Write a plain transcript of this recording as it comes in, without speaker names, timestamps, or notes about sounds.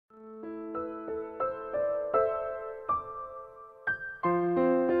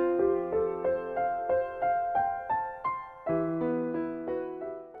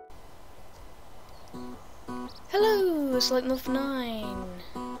Sleightman with 9.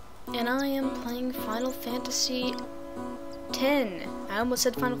 And I am playing Final Fantasy X. I almost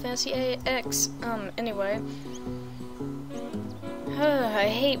said Final Fantasy X. Anyway. I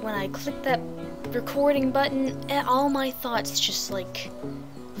hate when I click that recording button and all my thoughts just like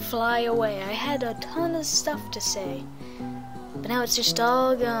fly away. I had a ton of stuff to say, but now it's just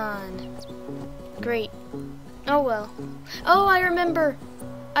all gone. Great. Oh well. Oh, I remember.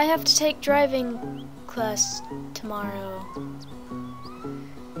 I have to take driving class tomorrow.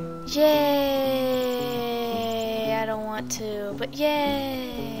 Yay! I don't want to, but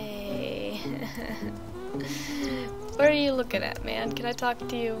yay! What are you looking at, man? Can I talk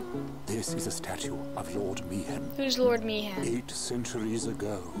to you? This is a statue of Lord Meehan. Who's Lord Meehan? 8 centuries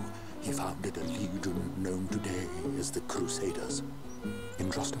ago, he founded a legion known today as the Crusaders. In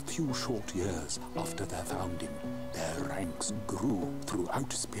just a few short years after their founding, their ranks grew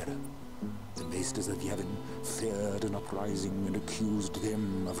throughout Spira. The Maesters of Yevon feared an uprising and accused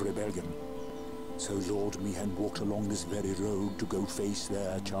them of rebellion. So Lord Meehan walked along this very road to go face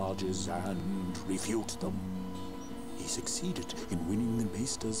their charges and refute them. He succeeded in winning the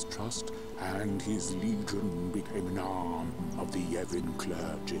Maesters' trust, and his legion became an arm of the Yevon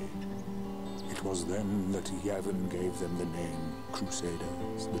clergy. It was then that Yevon gave them the name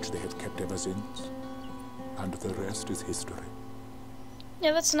Crusaders, which they have kept ever since. And the rest is history.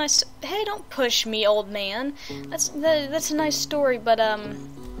 Yeah, that's nice. Hey, don't push me, old man. That's a nice story, but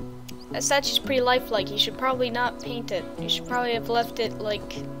that statue's pretty lifelike. You should probably not paint it. You should probably have left it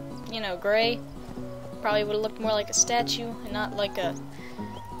like, you know, gray. Probably would have looked more like a statue and not like a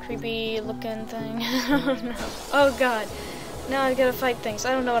creepy looking thing. Oh god. Now I gotta fight things.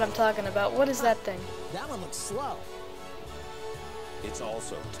 I don't know what I'm talking about. What is that thing? That one looks slow. It's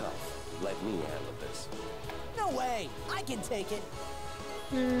also tough. Let me handle this. No way! I can take it!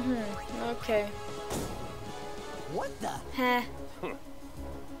 Okay. What the? Heh.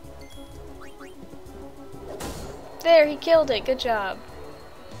 There, he killed it. Good job.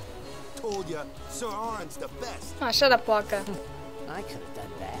 Told ya, Sir Arn's the best. Oh, shut up, Waka. I could have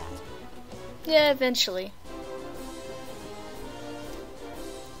done that. Yeah, eventually.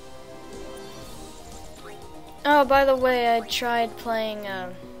 Oh, by the way, I tried playing,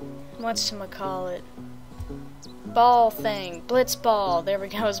 whatchamacallit? Ball thing. Blitz ball. There we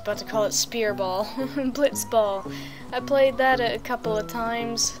go. I was about to call it spear ball. Blitz ball. I played that a couple of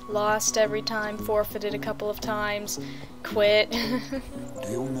times. Lost every time. Forfeited a couple of times. Quit. Do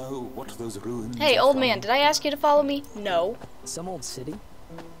you know what those ruins Hey, are old from? man, did I ask you to follow me? No. Some old city?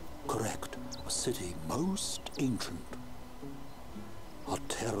 Correct. A city most ancient. A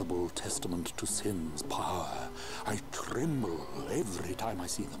terrible testament to sin's power. I tremble every time I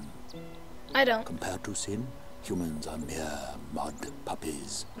see them. I don't. Compared to sin, humans are mere mud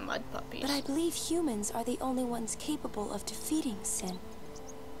puppies. Mud puppies. But I believe humans are the only ones capable of defeating sin.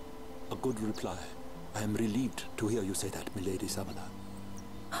 A good reply. I am relieved to hear you say that, milady Summoner.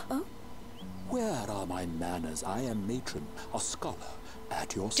 Oh? Where are my manners? I am matron, a scholar,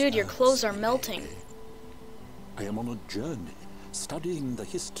 at your Dude, your service, clothes are milady. melting. I am on a journey, studying the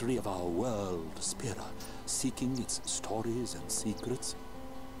history of our world, Spira, seeking its stories and secrets.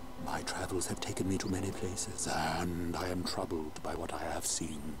 My travels have taken me to many places, and I am troubled by what I have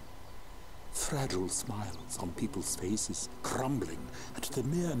seen. Fragile smiles on people's faces, crumbling at the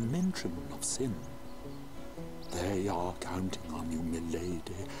mere mention of sin. They are counting on you, milady.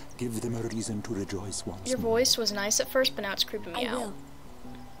 Give them a reason to rejoice once Your more. voice was nice at first, but now it's creeping me I out. will.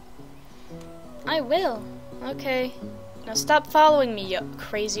 I will. Okay. Now stop following me, you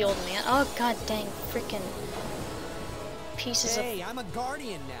crazy old man. Oh, god dang frickin' pieces Hey, I'm a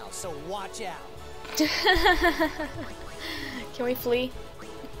guardian now, so watch out. Can we flee?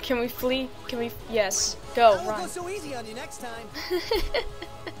 Can we flee? Can we? Yes. Go, I won't go run. so easy on you next time.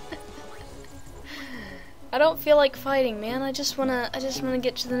 I don't feel like fighting, man. I just wanna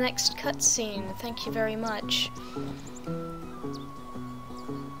get to the next cutscene. Thank you very much.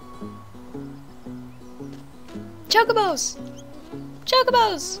 Chocobos!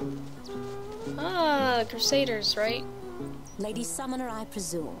 Chocobos! Ah, Crusaders, right? Lady Summoner, I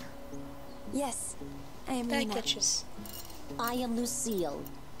presume. Yes, I am Back Lena. bitches. I am Lucille,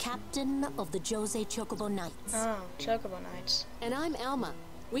 captain of the Jose Chocobo Knights. Oh, Chocobo Knights. And I'm Elma.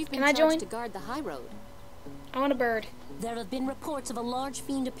 We've been Can I charged join? to guard the high road. I want a bird. There have been reports of a large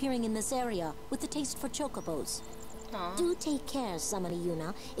fiend appearing in this area with a taste for chocobos. Aw. Do take care, Summoner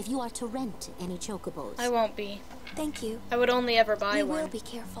Yuna, if you are to rent any chocobos. I won't be. Thank you. I would only ever buy We one. will be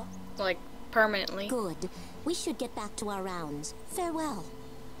careful. Like, permanently. Good. We should get back to our rounds. Farewell.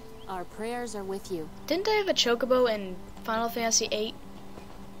 Our prayers are with you. Didn't I have a chocobo in Final Fantasy VIII?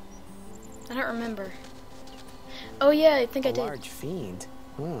 I don't remember. Oh yeah, I think I A did. large fiend?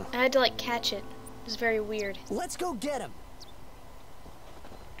 Huh. I had to like catch it. It was very weird. Let's go get him.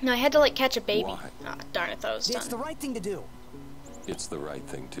 No, I had to like catch a baby. Why? Ah, darn it, that was It's the done. right thing to do. It's the right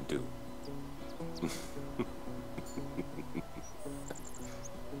thing to do.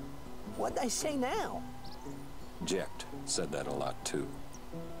 What'd I say now? Jecht said that a lot too.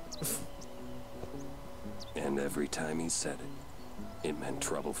 And every time he said it, it meant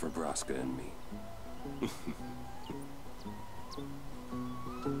trouble for Braska and me.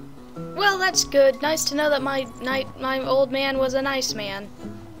 Well, that's good. Nice to know that my old man was a nice man.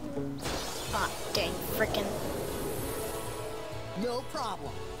 Ah, dang, frickin'. No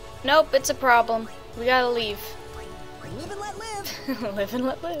problem. Nope, it's a problem. We gotta leave. Live and let live. Live and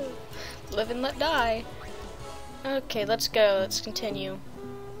let live. Live and let die. Okay, let's go. Let's continue.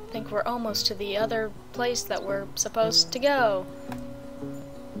 I think we're almost to the other place that we're supposed to go.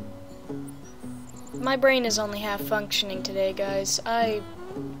 My brain is only half functioning today, guys. I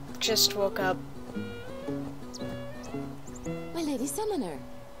just woke up. My Lady Summoner.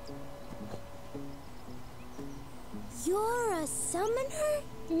 You're a summoner?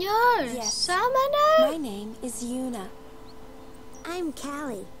 No, Yes. summoner? My name is Yuna. I'm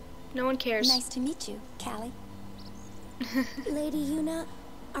Callie. No one cares. Nice to meet you, Callie. Lady Yuna,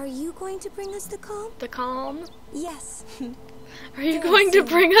 are you going to bring us the calm? The calm? Yes. Are you going to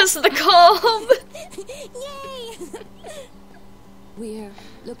bring us the calm? Yay! We're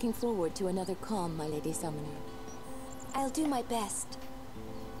looking forward to another calm, my Lady Summoner. I'll do my best.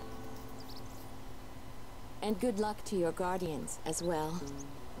 And good luck to your guardians as well.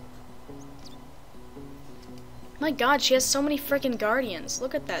 My god, she has so many frickin' guardians.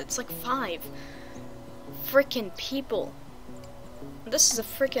 Look at that, it's like 5 frickin' people. This is a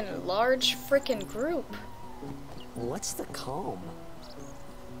frickin' large frickin' group. What's the calm?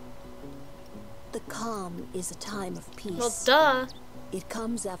 The calm is a time of peace. Well, duh. It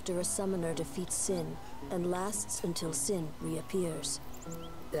comes after a summoner defeats sin and lasts until sin reappears.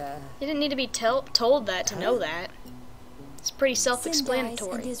 You didn't need to be told that to know that. It's pretty Sin dies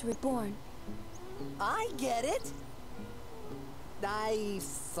self-explanatory. and is reborn. I get it. I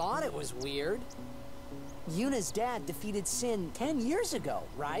thought it was weird. Yuna's dad defeated Sin 10 years ago,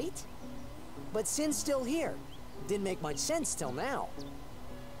 right? But Sin's still here. Didn't make much sense till now.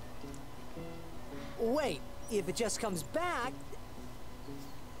 Wait, if it just comes back...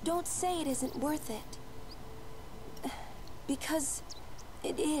 Don't say it isn't worth it. Because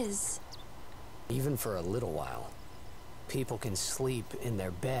it is. Even for a little while, people can sleep in their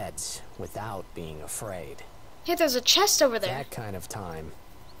beds without being afraid. Hey, there's a chest over there. That kind of time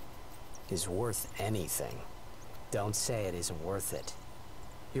is worth anything. Don't say it isn't worth it.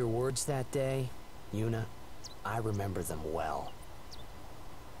 Your words that day, Yuna, I remember them well.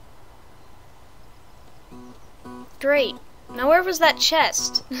 Great. Now where was that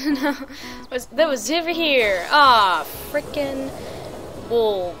chest? That was over here. Ah, frickin'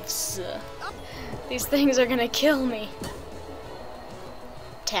 wolves. These things are gonna kill me.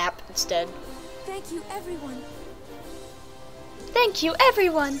 Tap instead. Thank you, everyone. Thank you,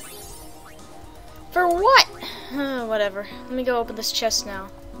 everyone! For what? Whatever. Let me go open this chest now.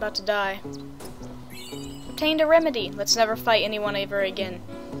 I'm about to die. Obtained a remedy. Let's never fight anyone ever again.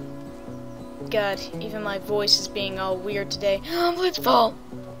 God, even my voice is being all weird today. Let's fall!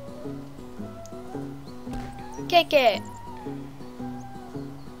 Kick it!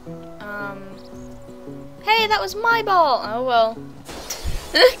 Hey, that was my ball! Oh well.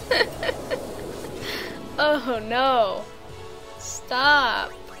 Oh no.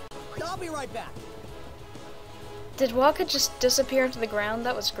 Stop. I'll be right back. Did Waka just disappear into the ground?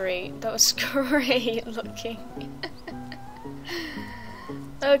 That was great. That was great looking.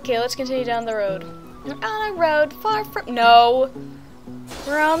 Okay, let's continue down the road. We're on a road far from... No!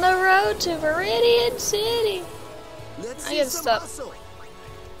 We're on the road to Viridian City. Let's I see gotta some stop hustle.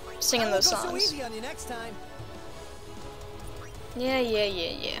 singing I those won't go so songs. easy on you next time.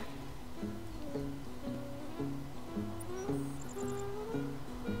 Yeah.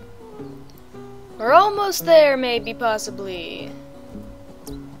 We're almost there, maybe, possibly.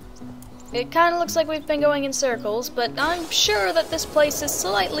 It kind of looks like we've been going in circles, but I'm sure that this place is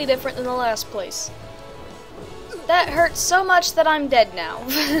slightly different than the last place. That hurts so much that I'm dead now.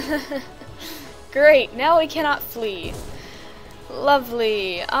 Great, now we cannot flee.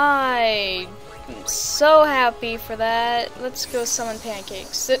 Lovely. I'm so happy for that. Let's go summon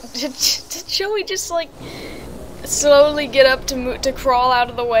pancakes. Did Joey just like slowly get up to crawl out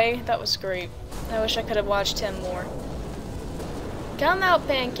of the way? That was great. I wish I could have watched him more. Come out,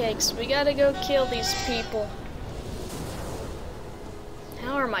 pancakes. We gotta go kill these people.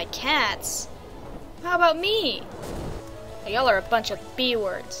 How are my cats? How about me? Y'all are a bunch of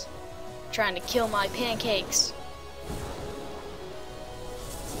B-words. Trying to kill my pancakes.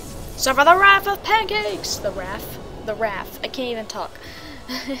 So for the wrath of pancakes! The wrath. The wrath. I can't even talk.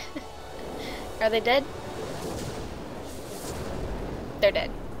 Are they dead? They're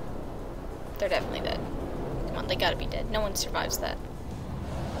dead. They're definitely dead. Come on, they gotta be dead. No one survives that.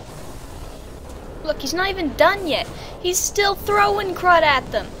 Look, he's not even done yet. He's still throwing crud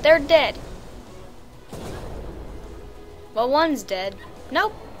at them. They're dead. Well, one's dead.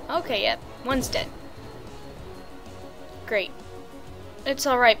 Nope. Okay, yep. One's dead. Great. It's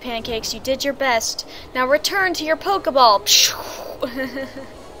alright, Pancakes. You did your best. Now return to your Pokeball.